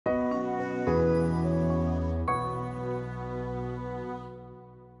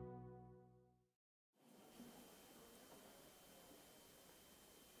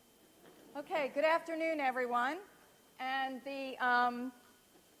Okay, good afternoon, everyone. And the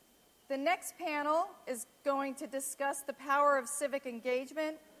next panel is going to discuss the power of civic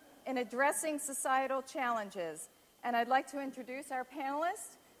engagement in addressing societal challenges. And I'd like to introduce our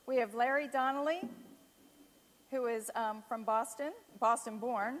panelists. We have Larry Donnelly, who is from Boston,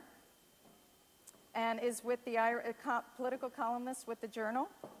 Boston-born, and is with the political columnist with the Journal.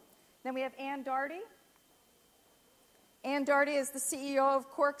 Then we have Ann Darty. Ann Darty is the CEO of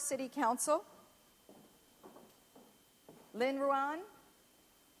Cork City Council. Lynn Ruan.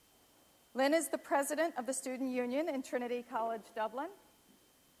 Lynn is the president of the Student Union in Trinity College, Dublin.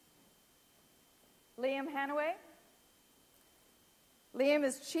 Liam Hanaway. Liam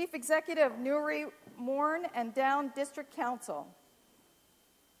is chief executive of Newry, Mourne, and Down District Council.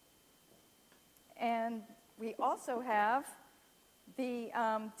 And we also have the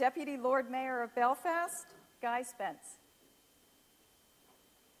Deputy Lord Mayor of Belfast, Guy Spence.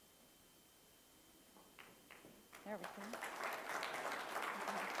 There we go.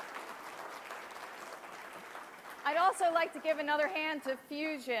 I'd also like to give another hand to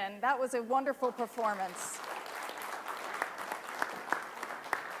Fusion. That was a wonderful performance.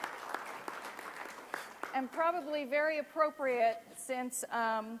 And probably very appropriate since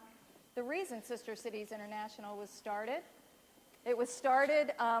the reason Sister Cities International was started. It was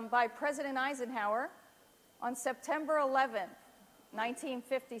started by President Eisenhower on September 11th,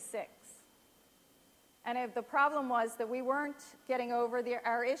 1956. And the problem was that we weren't getting over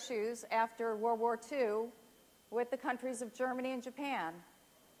our issues after World War II with the countries of Germany and Japan.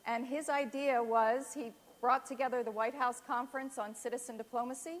 And his idea was, he brought together the White House Conference on Citizen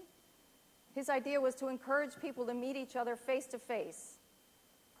Diplomacy. His idea was to encourage people to meet each other face to face.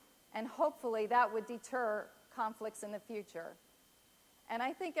 And hopefully that would deter conflicts in the future. And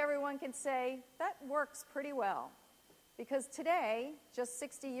I think everyone can say that works pretty well. Because today, just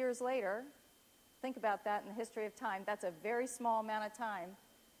 60 years later, think about that in the history of time, that's a very small amount of time.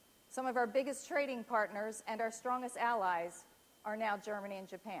 Some of our biggest trading partners and our strongest allies are now Germany and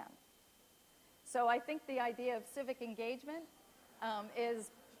Japan. So I think the idea of civic engagement is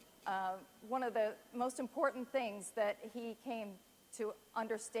one of the most important things that he came to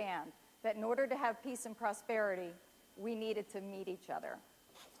understand, that in order to have peace and prosperity, we needed to meet each other.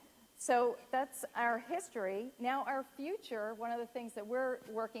 So that's our history. Now our future, one of the things that we're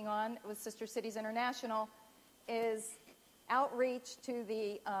working on with Sister Cities International is outreach to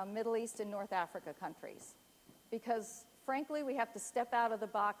the Middle East and North Africa countries. Because frankly, we have to step out of the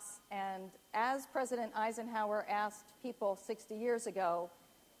box, and as President Eisenhower asked people 60 years ago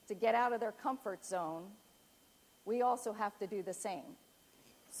to get out of their comfort zone, we also have to do the same.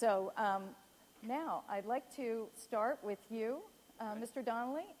 So now I'd like to start with you, Mr.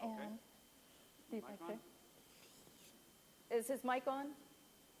 Donnelly. And okay. Is his mic on?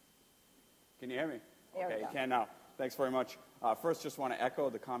 Can you hear me? There we Okay, go. you can now. Thanks very much. First, just want to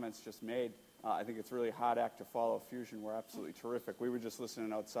echo the comments just made. I think it's really a hard act to follow. Fusion were absolutely terrific. We were just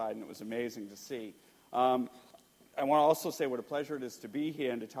listening outside, and it was amazing to see. I want to also say what a pleasure it is to be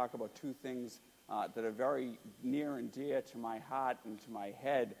here and to talk about two things that are very near and dear to my heart and to my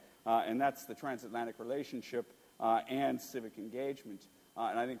head, and that's the transatlantic relationship and civic engagement.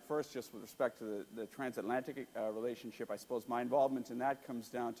 And I think first, just with respect to the transatlantic relationship, I suppose my involvement in that comes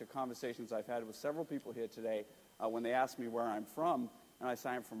down to conversations I've had with several people here today when they ask me where I'm from, and I say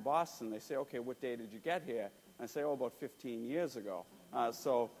I'm from Boston. They say, okay, what day did you get here? And I say, oh, about 15 years ago.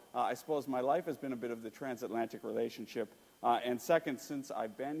 So I suppose my life has been a bit of the transatlantic relationship. And second, since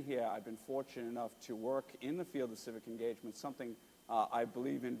I've been here, I've been fortunate enough to work in the field of civic engagement, something I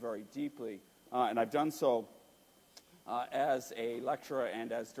believe in very deeply. And I've done so as a lecturer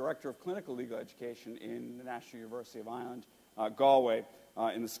and as director of clinical legal education in the National University of Ireland, Galway,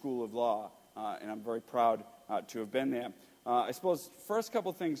 in the School of Law. And I'm very proud to have been there. I suppose first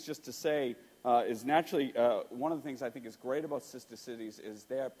couple things just to say is naturally one of the things I think is great about Sister Cities is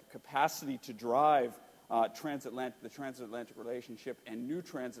their capacity to drive the transatlantic relationship and new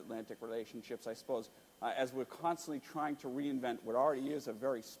transatlantic relationships, I suppose, as we're constantly trying to reinvent what already is a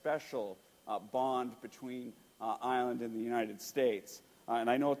very special bond between Ireland and the United States. And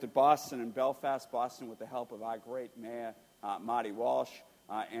I know that Boston and Belfast, Boston with the help of our great mayor, Marty Walsh,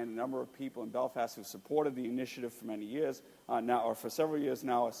 and a number of people in Belfast who supported the initiative for many years now, or for several years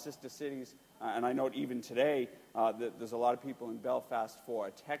now, are sister cities. And I note even today that there's a lot of people in Belfast for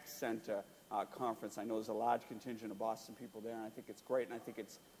a tech center conference. I know there's a large contingent of Boston people there, and I think it's great, and I think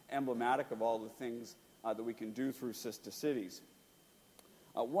it's emblematic of all the things that we can do through sister cities.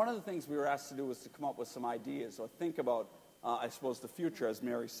 One of the things we were asked to do was to come up with some ideas or think about, I suppose, the future, as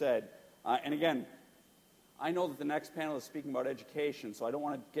Mary said. And again, I know that the next panel is speaking about education, so I don't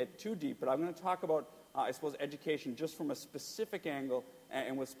want to get too deep, but I'm going to talk about, I suppose, education just from a specific angle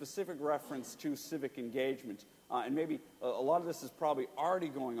and with specific reference to civic engagement. And maybe a lot of this is probably already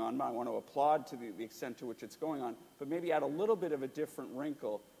going on, but I want to applaud to the extent to which it's going on, but maybe add a little bit of a different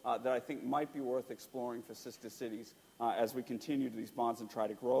wrinkle that I think might be worth exploring for sister cities as we continue to these bonds and try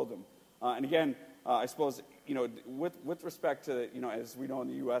to grow them. And again, I suppose, with respect to, as we know in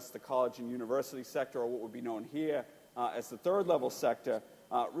the U.S., the college and university sector, or what would be known here as the third level sector,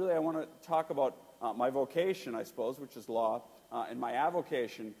 really I want to talk about my vocation, I suppose, which is law, and my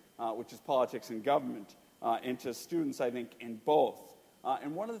avocation, which is politics and government, and to students, I think, in both.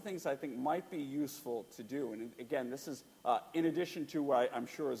 And one of the things I think might be useful to do, and again, this is in addition to what I'm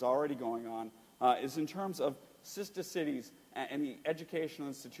sure is already going on, is in terms of sister cities and the educational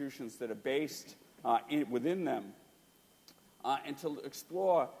institutions that are based within them, and to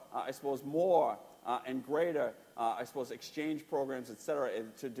explore, I suppose, more and greater, I suppose, exchange programs, et cetera,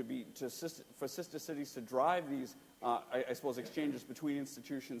 and for sister cities to drive these, I suppose, exchanges between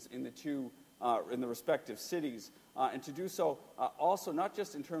institutions in the respective cities, and to do so also not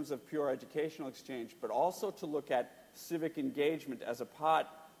just in terms of pure educational exchange, but also to look at civic engagement as a part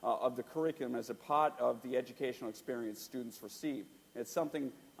of the curriculum, as a part of the educational experience students receive. It's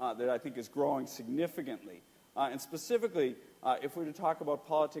something that I think is growing significantly. And specifically, if we were to talk about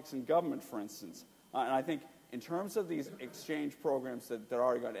politics and government, for instance, and I think in terms of these exchange programs that are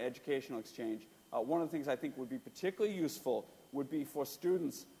already got educational exchange, one of the things I think would be particularly useful would be for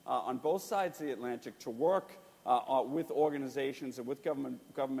students on both sides of the Atlantic to work with organizations and with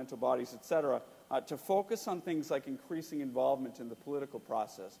governmental bodies, et cetera, to focus on things like increasing involvement in the political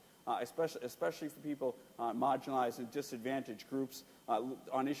process, especially for people marginalized and disadvantaged groups,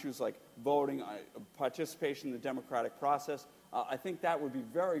 on issues like voting, participation in the democratic process. I think that would be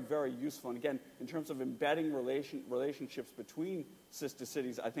very, very useful. And again, in terms of embedding relationships between sister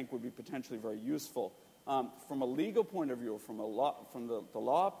cities, I think would be potentially very useful. From a legal point of view, from the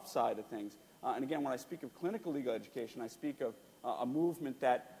law side of things, and again, when I speak of clinical legal education, I speak of a movement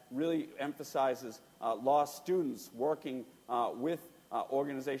that really emphasizes law students working with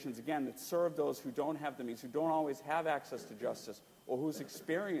organizations, again, that serve those who don't have the means, who don't always have access to justice, or whose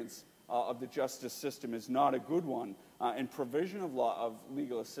experience of the justice system is not a good one, and provision of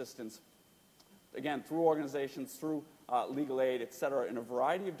legal assistance, again, through organizations, through legal aid, et cetera, in a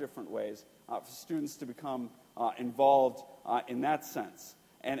variety of different ways for students to become involved in that sense.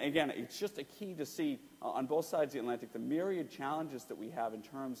 And again, it's just a key to see on both sides of the Atlantic the myriad challenges that we have in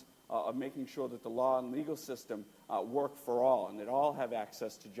terms of making sure that the law and legal system work for all and that all have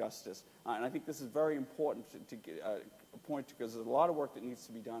access to justice. And I think this is very important to point to, because there's a lot of work that needs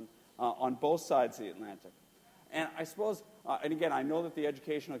to be done on both sides of the Atlantic. And I suppose, and again, I know that the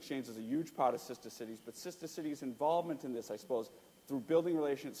educational exchange is a huge part of sister cities, but sister cities' involvement in this, I suppose, through building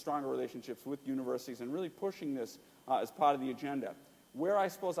stronger relationships with universities and really pushing this as part of the agenda. Where I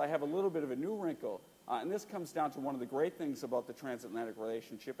suppose I have a little bit of a new wrinkle, and this comes down to one of the great things about the transatlantic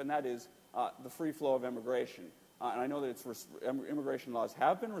relationship, and that is the free flow of immigration. And I know that immigration laws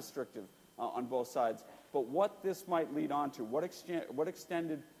have been restrictive on both sides, but what this might lead on to, what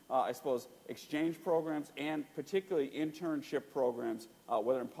extended, I suppose, exchange programs and particularly internship programs,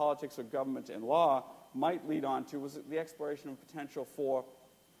 whether in politics or government and law, might lead on to was the exploration of potential for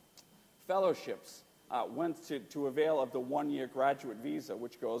fellowships. Went to avail of the one-year graduate visa,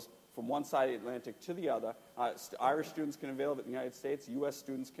 which goes from one side of the Atlantic to the other. Irish students can avail of it in the United States. U.S.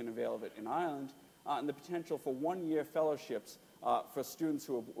 students can avail of it in Ireland. And the potential for one-year fellowships for students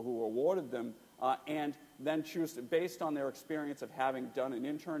who awarded them and then choose, based on their experience of having done an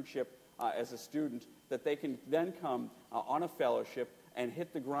internship as a student, that they can then come on a fellowship and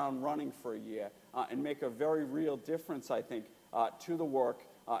hit the ground running for a year and make a very real difference, I think, to the work,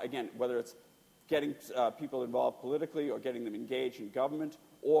 again, whether it's getting people involved politically or getting them engaged in government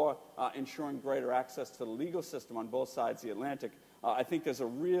or ensuring greater access to the legal system on both sides of the Atlantic. I think there's a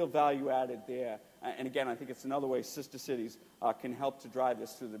real value added there. And again, I think it's another way sister cities can help to drive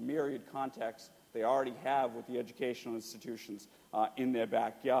this through the myriad contacts they already have with the educational institutions in their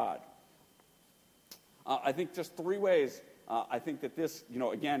backyard. I think just three ways I think that this,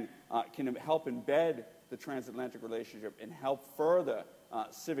 again, can help embed the transatlantic relationship and help further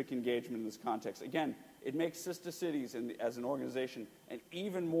civic engagement in this context. Again, it makes sister cities as an organization an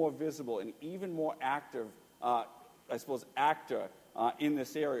even more visible and even more active, I suppose, actor in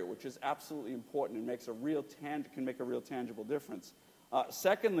this area, which is absolutely important and makes can make a real tangible difference.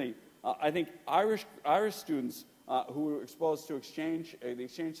 Secondly, I think Irish students who are exposed to the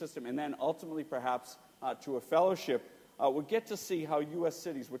exchange system and then ultimately perhaps to a fellowship would get to see how U.S.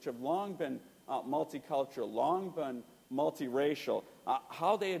 cities, which have long been multicultural, long been multiracial,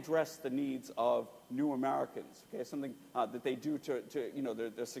 how they address the needs of new Americans, okay, something that they do to you know,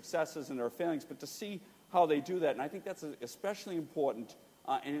 their successes and their failings, but to see how they do that. And I think that's especially important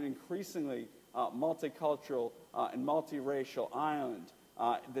in an increasingly multicultural and multiracial island,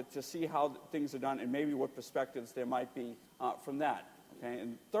 to see how things are done and maybe what perspectives there might be from that. Okay?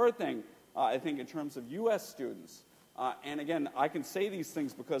 And third thing, I think in terms of U.S. students, and again, I can say these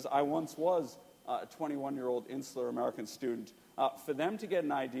things because I once was a 21-year-old insular American student, for them to get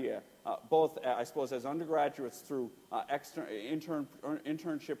an idea, both, I suppose, as undergraduates through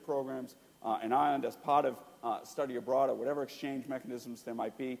internship programs in Ireland as part of study abroad or whatever exchange mechanisms there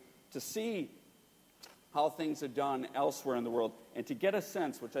might be, to see how things are done elsewhere in the world, and to get a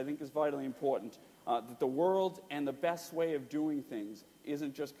sense, which I think is vitally important, that the world and the best way of doing things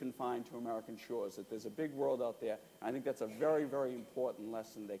isn't just confined to American shores, that there's a big world out there. And I think that's a very, very important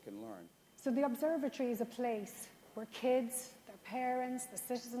lesson they can learn. So the observatory is a place where kids, their parents, the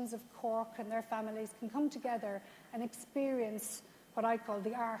citizens of Cork and their families can come together and experience what I call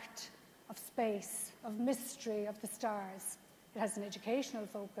the art of space, of mystery, of the stars. It has an educational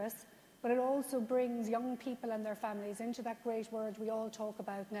focus, but it also brings young people and their families into that great word we all talk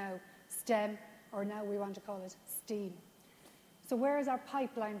about now, STEM, or now we want to call it STEAM. So where is our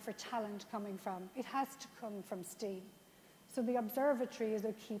pipeline for talent coming from? It has to come from STEAM. So the observatory is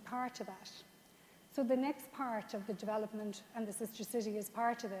a key part of that. So the next part of the development, and the sister city is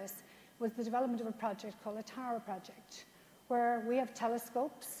part of this, was the development of a project called a Tower Project, where we have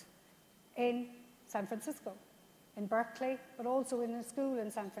telescopes in San Francisco, in Berkeley, but also in a school in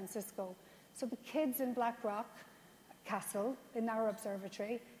San Francisco. So the kids in Blackrock Castle, in our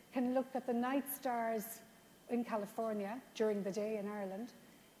observatory, can look at the night stars in California during the day in Ireland,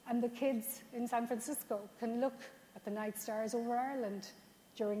 and the kids in San Francisco can look at the night stars over Ireland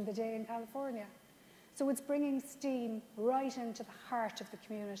during the day in California. So it's bringing STEAM right into the heart of the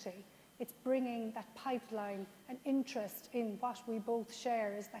community. It's bringing that pipeline and interest in what we both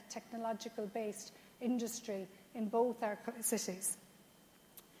share is that technological-based industry in both our cities.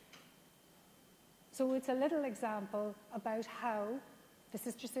 So it's a little example about how the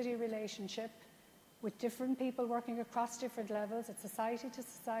sister-city relationship with different people working across different levels, at society to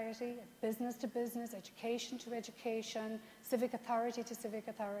society, at business to business, education to education, civic authority to civic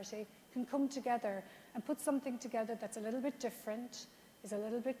authority, can come together and put something together that's a little bit different, is a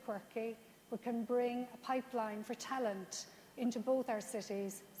little bit quirky, but can bring a pipeline for talent into both our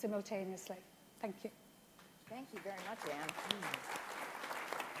cities simultaneously. Thank you. Thank you very much, Anne.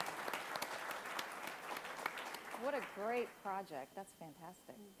 What a great project. That's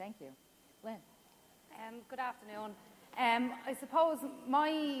fantastic. Thank you. Lynn. Good afternoon. I suppose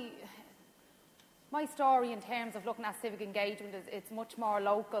my story in terms of looking at civic engagement is it's much more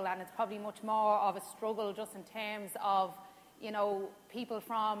local, and it's probably much more of a struggle just in terms of, you know, people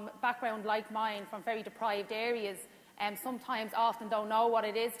from background like mine, from very deprived areas, sometimes often don't know what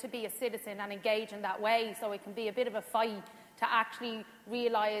it is to be a citizen and engage in that way. So it can be a bit of a fight to actually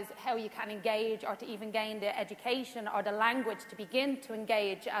realise how you can engage, or to even gain the education or the language to begin to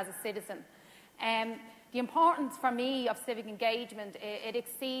engage as a citizen. The importance for me of civic engagement, it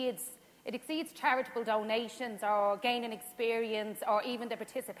exceeds charitable donations or gaining experience or even the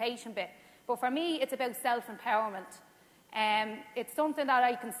participation bit. But for me, it's about self-empowerment. It's something that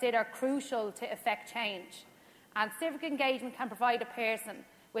I consider crucial to effect change. And civic engagement can provide a person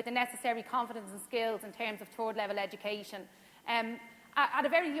with the necessary confidence and skills in terms of third-level education. At a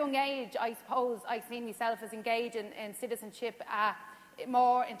very young age, I suppose, I see myself as engaging in citizenship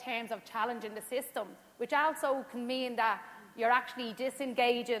more in terms of challenging the system, which also can mean that you're actually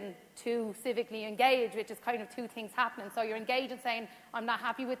disengaging to civically engage, which is kind of two things happening. So you're engaging saying, I'm not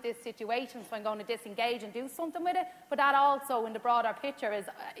happy with this situation, so I'm going to disengage and do something with it. But that also, in the broader picture, is,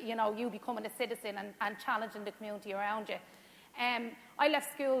 you know, you becoming a citizen and challenging the community around you. I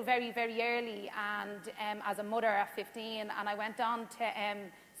left school very, very early, and as a mother at 15, and I went on to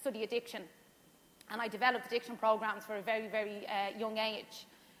study addiction. And I developed addiction programs for a very, very young age.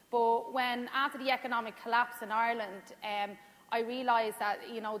 But when, after the economic collapse in Ireland, I realised that,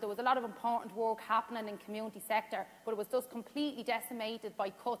 you know, there was a lot of important work happening in the community sector, but it was just completely decimated by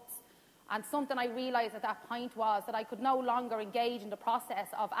cuts. And something I realised at that point was that I could no longer engage in the process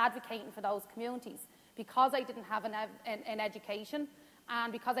of advocating for those communities because I didn't have an education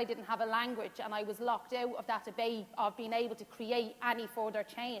and because I didn't have a language, and I was locked out of that debate of being able to create any further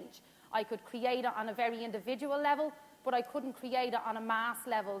change. I could create it on a very individual level, but I couldn't create it on a mass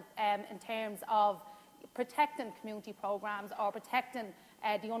level in terms of protecting community programs or protecting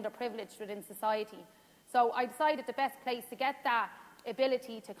the underprivileged within society. So I decided the best place to get that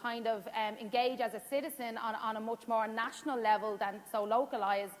ability to kind of engage as a citizen on a much more national level than so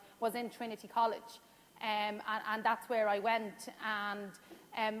localised was in Trinity College. And that's where I went. And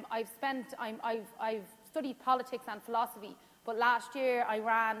I've studied politics and philosophy, but last year I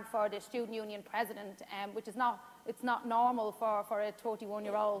ran for the student union president, which is it's not normal for a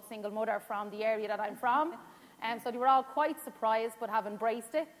 31-year-old single mother from the area that I'm from. So they were all quite surprised, but have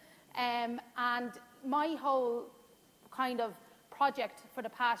embraced it. And my whole kind of project for the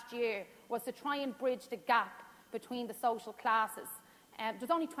past year was to try and bridge the gap between the social classes.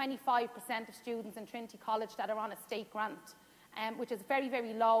 There's only 25% of students in Trinity College that are on a state grant, which is very,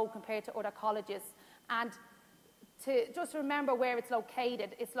 very low compared to other colleges. And to just remember where it's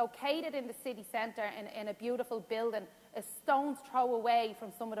located in the city centre in a beautiful building, a stone's throw away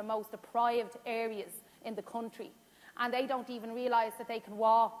from some of the most deprived areas in the country. And they don't even realise that they can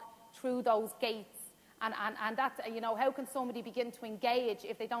walk through those gates. And that's, how can somebody begin to engage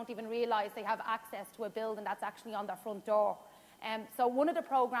if they don't even realise they have access to a building that's actually on their front door? So one of the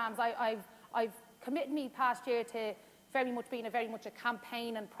programmes I've committed me past year to very much being a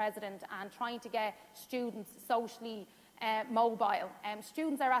campaign and president and trying to get students socially mobile.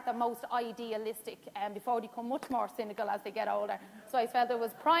 Students are at their most idealistic before they become much more cynical as they get older. So I felt it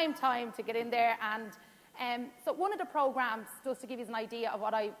was prime time to get in there. And so one of the programmes, just to give you an idea of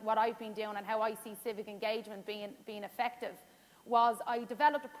what I've been doing and how I see civic engagement being effective, was I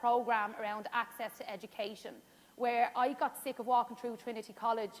developed a programme around access to education, where I got sick of walking through Trinity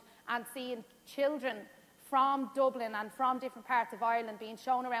College and seeing children from Dublin and from different parts of Ireland being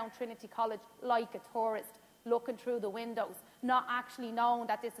shown around Trinity College like a tourist, looking through the windows, not actually knowing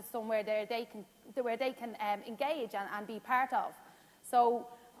that this is somewhere where they can engage and be part of. So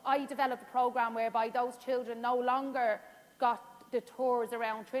I developed a programme whereby those children no longer got the tours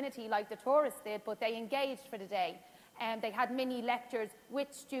around Trinity like the tourists did, but they engaged for the day. And they had mini lectures with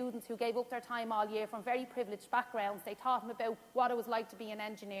students who gave up their time all year from very privileged backgrounds. They taught them about what it was like to be an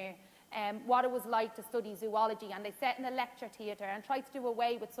engineer, what it was like to study zoology, and they sat in a lecture theatre and tried to do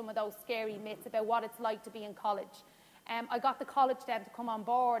away with some of those scary myths about what it's like to be in college. I got the college then to come on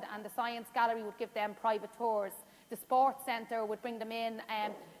board, and the science gallery would give them private tours. The sports centre would bring them in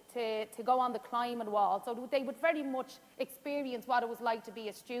to go on the climbing wall. So they would very much experience what it was like to be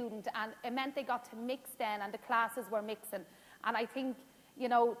a student, and it meant they got to mix then, and the classes were mixing. And I think,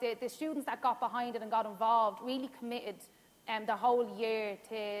 the students that got behind it and got involved really committed the whole year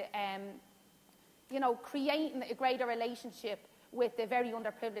to, creating a greater relationship with the very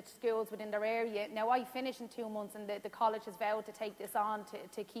underprivileged schools within their area. Now, I finish in 2 months, and the college has vowed to take this on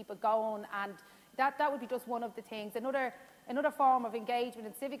to keep it going, and that would be just one of the things. Another form of engagement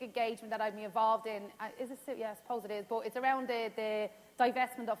and civic engagement that I've been involved in, yeah, I suppose it is, but it's around the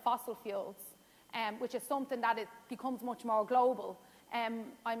divestment of fossil fuels, which is something that it becomes much more global.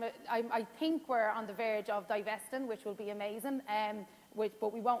 I think we're on the verge of divesting, which will be amazing,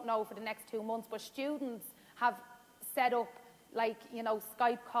 but we won't know for the next 2 months. But students have set up,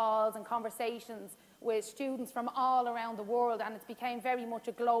 Skype calls and conversations with students from all around the world, and it's became very much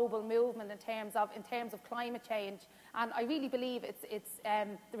a global movement in terms of climate change. And I really believe it's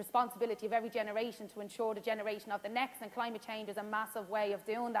the responsibility of every generation to ensure the generation of the next, and climate change is a massive way of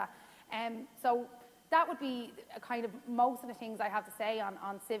doing that. So that would be kind of most of the things I have to say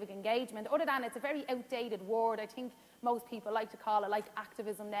on civic engagement, other than it's a very outdated word. I think most people like to call it like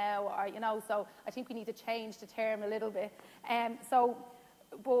activism now, or, so I think we need to change the term a little bit.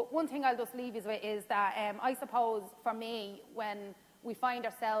 But one thing I'll just leave you with is that I suppose for me, when we find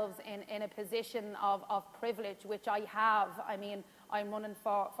ourselves in a position of privilege, which I have, I'm running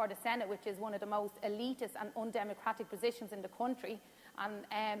for the Senate, which is one of the most elitist and undemocratic positions in the country.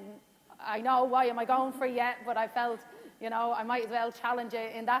 And I know, why am I going for it yet? But I felt, I might as well challenge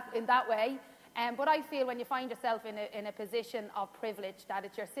it in that way. But I feel when you find yourself in a position of privilege, that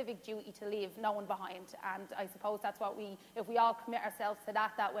it's your civic duty to leave no one behind. And I suppose that's what if we all commit ourselves to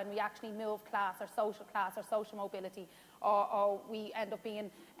that when we actually move class or social mobility, or we end up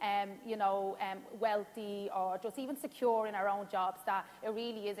being, wealthy or just even secure in our own jobs, that it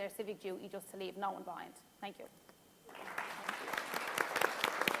really is our civic duty just to leave no one behind. Thank you.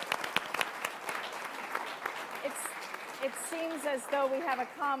 It seems as though we have a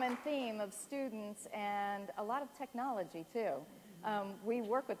common theme of students and a lot of technology, too. We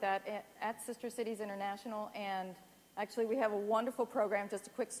work with that at Sister Cities International, and actually we have a wonderful program. Just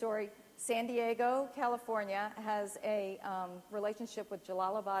a quick story. San Diego, California, has a relationship with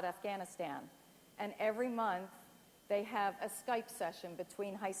Jalalabad, Afghanistan, and every month they have a Skype session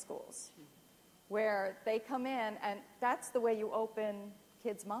between high schools where they come in, and that's the way you open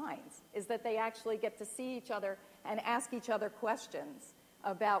kids' minds, is that they actually get to see each other and ask each other questions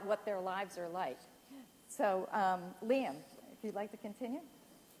about what their lives are like. So, Liam, if you'd like to continue.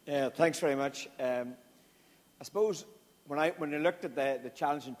 Thanks very much. I suppose when I looked at the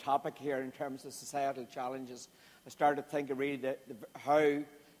challenging topic here in terms of societal challenges, I started thinking really how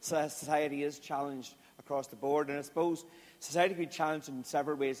society is challenged across the board. And I suppose society can be challenged in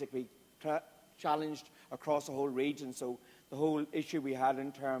several ways. It can be challenged across the whole region. So the whole issue we had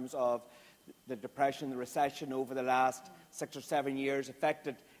in terms of the depression, the recession over the last 6 or 7 years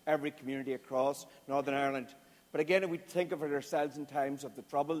affected every community across Northern Ireland. But again, if we think of it ourselves in times of the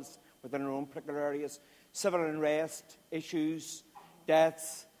troubles within our own particular areas, civil unrest, issues,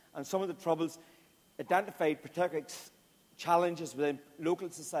 deaths, and some of the troubles identified particular challenges within local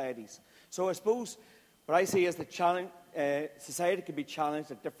societies. So I suppose what I see is that society can be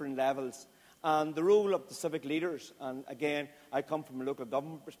challenged at different levels. And the role of the civic leaders, and again, I come from a local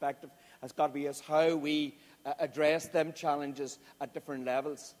government perspective, has got to be as how we address them challenges at different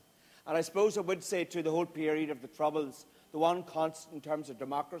levels. And I suppose I would say to the whole period of the Troubles, the one constant in terms of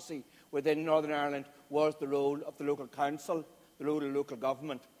democracy within Northern Ireland was the role of the local council, the role of local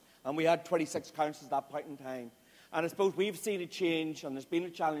government. And we had 26 councils at that point in time. And I suppose we've seen a change, and there's been a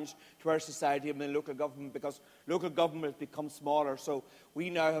challenge to our society and the local government, because local government has become smaller. So we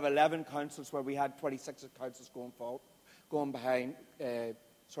now have 11 councils where we had 26 councils going behind,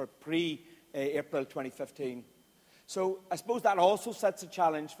 pre-April 2015. So I suppose that also sets a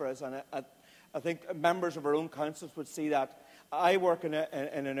challenge for us, and I think members of our own councils would see that. I work in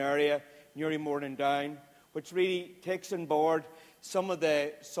an area, Newry, Mourne and Down, which really takes on board some of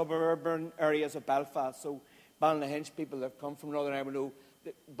the suburban areas of Belfast. So Ballynahinch, people that have come from Northern Ireland know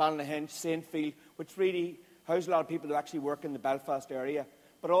Ballynahinch, Saintfield, which really house a lot of people who actually work in the Belfast area.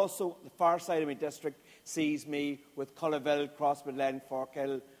 But also the far side of my district sees me with Cullaville, Crossmidlen,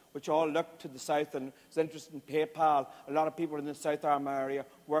 Forkhill, which all look to the south and is interested in PayPal. A lot of people in the South Armagh area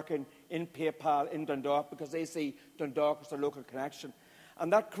working in PayPal in Dundalk because they see Dundalk as their local connection.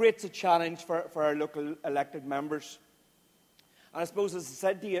 And that creates a challenge for our local elected members. And I suppose, as I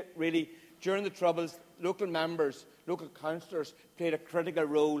said to you, really, during the Troubles, local members, local councillors played a critical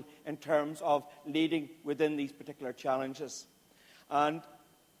role in terms of leading within these particular challenges. And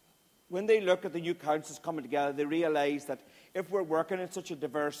when they look at the new councils coming together, they realise that if we're working in such a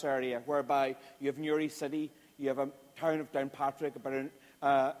diverse area, whereby you have Newry City, you have a town of Downpatrick, about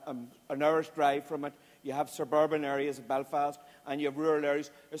an hour's drive from it, you have suburban areas of Belfast, and you have rural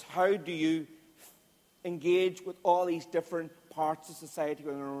areas, is how do you engage with all these different parts of society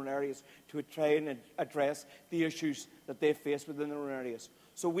within their own areas to try and address the issues that they face within their own areas.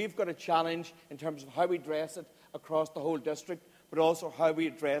 So we've got a challenge in terms of how we address it across the whole district, but also how we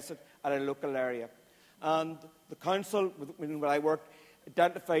address it at a local area. And the council, where I worked,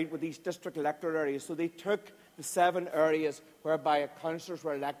 identified with these district electoral areas. So they took the 7 areas whereby councillors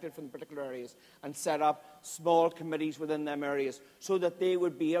were elected from the particular areas and set up small committees within them areas so that they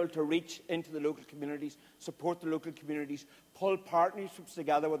would be able to reach into the local communities, support the local communities, pull partnerships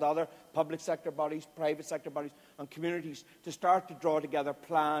together with other public sector bodies, private sector bodies and communities to start to draw together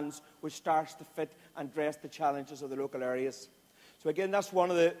plans which starts to fit and address the challenges of the local areas. So again, that's one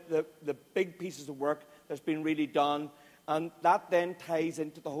of the big pieces of work that's been really done. And that then ties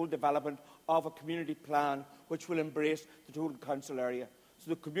into the whole development of a community plan which will embrace the total council area. So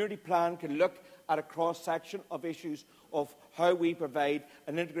the community plan can look at a cross-section of issues of how we provide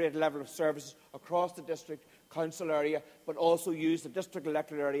an integrated level of services across the district council area, but also use the district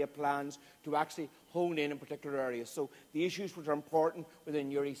elected area plans to actually hone in particular areas. So the issues which are important within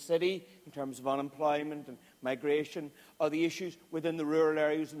Newry City in terms of unemployment and migration are the issues within the rural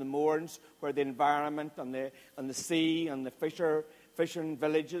areas and the moorings where the environment and the sea and the fishing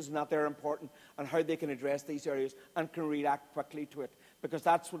villages and that they're important, and how they can address these areas and can react quickly to it, because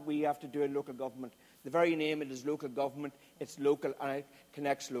that's what we have to do in local government. The very name, it is local government, it's local and it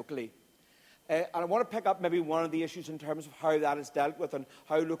connects locally. And I want to pick up maybe one of the issues in terms of how that is dealt with and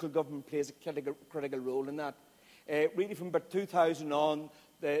how local government plays a critical role in that. Really from about 2000 on,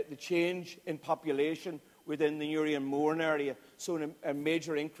 the change in population within the Newry and Mourne area saw a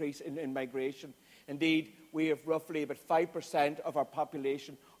major increase in migration. Indeed, we have roughly about 5% of our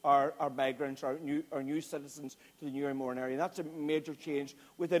population are migrants, are new citizens to the Newry and Mourne area. And that's a major change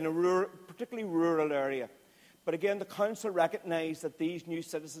within a particularly rural area. But again, the council recognised that these new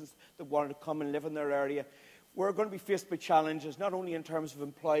citizens that wanted to come and live in their area were going to be faced with challenges, not only in terms of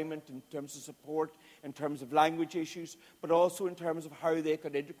employment, in terms of support, in terms of language issues, but also in terms of how they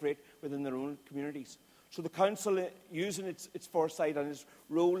could integrate within their own communities. So the council, using its foresight and its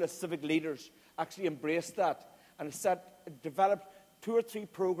role as civic leaders, actually embraced that and developed 2 or 3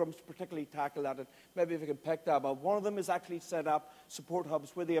 programs to particularly tackle that, and maybe if I can pick that up. One of them is actually set up support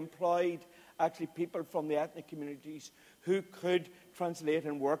hubs where they employed actually people from the ethnic communities who could translate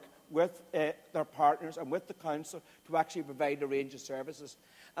and work with their partners and with the council to actually provide a range of services.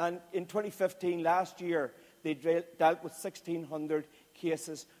 And in 2015, last year, they dealt with 1,600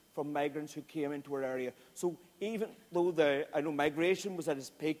 cases from migrants who came into our area. So even though I know migration was at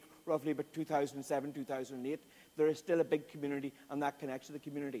its peak roughly about 2007, 2008, there is still a big community and that connects to the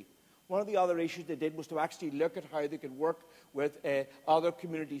community. One of the other issues they did was to actually look at how they could work with other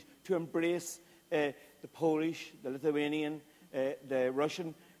communities to embrace the Polish, the Lithuanian, the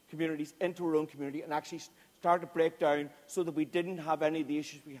Russian communities into our own community and actually start to break down so that we didn't have any of the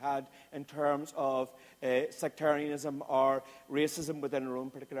issues we had in terms of sectarianism or racism within our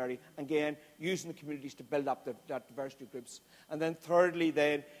own particular area. Again, using the communities to build up that diversity of groups. And then thirdly,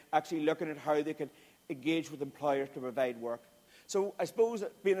 then actually looking at how they could engage with employers to provide work. So I suppose,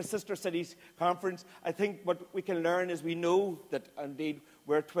 being a Sister Cities conference, I think what we can learn is we know that indeed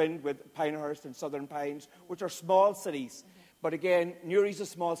we're twinned with Pinehurst and Southern Pines, which are small cities. But again, Newry's a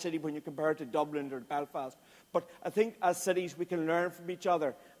small city when you compare it to Dublin or Belfast. But I think as cities we can learn from each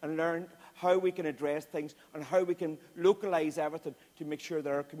other and learn how we can address things and how we can localise everything to make sure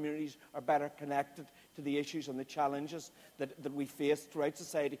that our communities are better connected to the issues and the challenges that we face throughout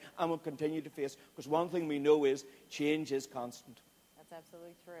society and will continue to face. Because one thing we know is change is constant. That's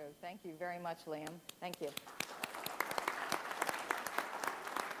absolutely true. Thank you very much, Liam. Thank you.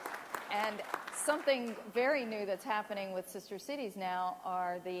 And something very new that's happening with Sister Cities now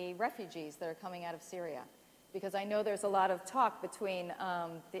are the refugees that are coming out of Syria. Because I know there's a lot of talk between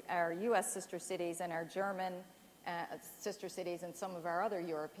our U.S. sister cities and our German sister cities and some of our other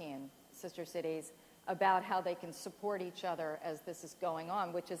European sister cities about how they can support each other as this is going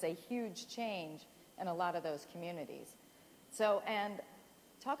on, which is a huge change in a lot of those communities. So, and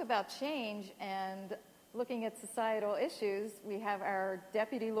talk about change and looking at societal issues, we have our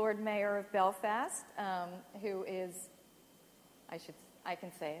Deputy Lord Mayor of Belfast, who is, I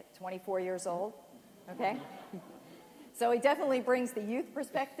can say it, 24 years old, okay? So he definitely brings the youth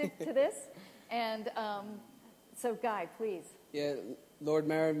perspective to this. And so, Guy, please. Yeah, Lord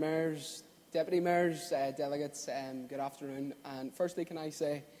Mayor, mayors, deputy mayors, delegates, good afternoon. And firstly, can I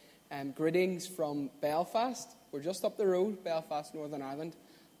say greetings from Belfast. We're just up the road, Belfast, Northern Ireland.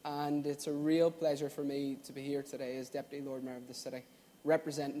 And it's a real pleasure for me to be here today as Deputy Lord Mayor of the city,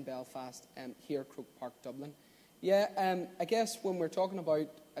 representing Belfast here at Croke Park, Dublin. Yeah, I guess when we're talking about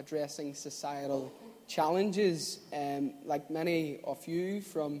addressing societal challenges, like many of you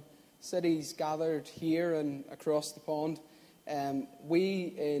from cities gathered here and across the pond,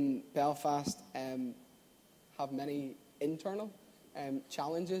 we in Belfast have many internal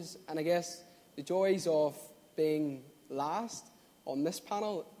challenges. And I guess the joys of being last on this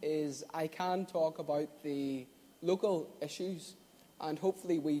panel is I can talk about the local issues, and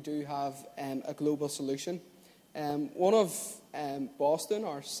hopefully we do have a global solution. One of Boston,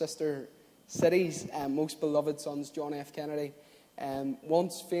 our sister city's most beloved sons, John F. Kennedy,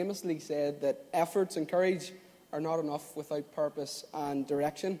 once famously said that efforts and courage are not enough without purpose and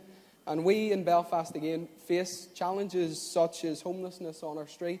direction. And we in Belfast, again, face challenges such as homelessness on our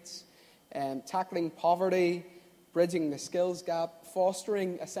streets, tackling poverty, bridging the skills gap,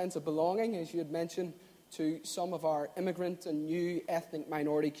 fostering a sense of belonging, as you had mentioned, to some of our immigrant and new ethnic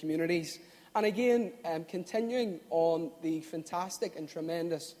minority communities. And again, continuing on the fantastic and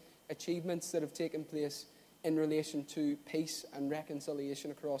tremendous achievements that have taken place in relation to peace and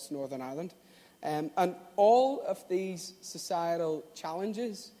reconciliation across Northern Ireland. And all of these societal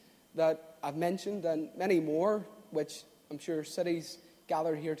challenges that I've mentioned, and many more, which I'm sure cities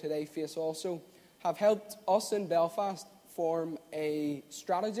gathered here today face also, have helped us in Belfast form a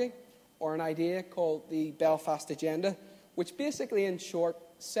strategy or an idea called the Belfast Agenda, which basically, in short,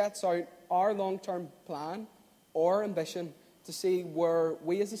 sets out our long-term plan or ambition to see where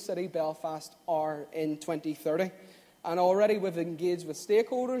we as a city, Belfast, are in 2030. And already we've engaged with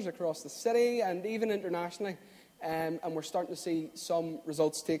stakeholders across the city and even internationally, and we're starting to see some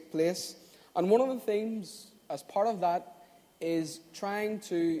results take place. And one of the themes as part of that is trying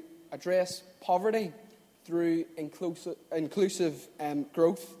to address poverty through inclusive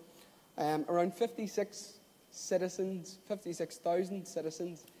growth. Around 56,000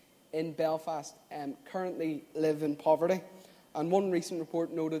 citizens in Belfast currently live in poverty. And one recent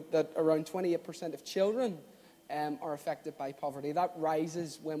report noted that around 28% of children are affected by poverty. That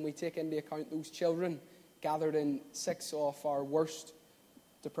rises when we take into account those children gathered in 6 of our worst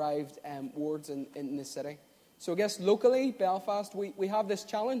deprived wards in the city. So I guess locally, Belfast, we have this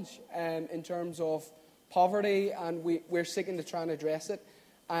challenge in terms of poverty, and we're seeking to try and address it.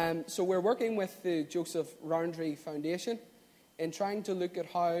 So we're working with the Joseph Roundtree Foundation in trying to look at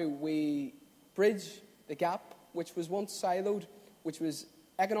how we bridge the gap, which was once siloed, which was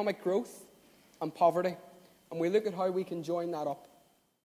economic growth and poverty. And we look at how we can join that up.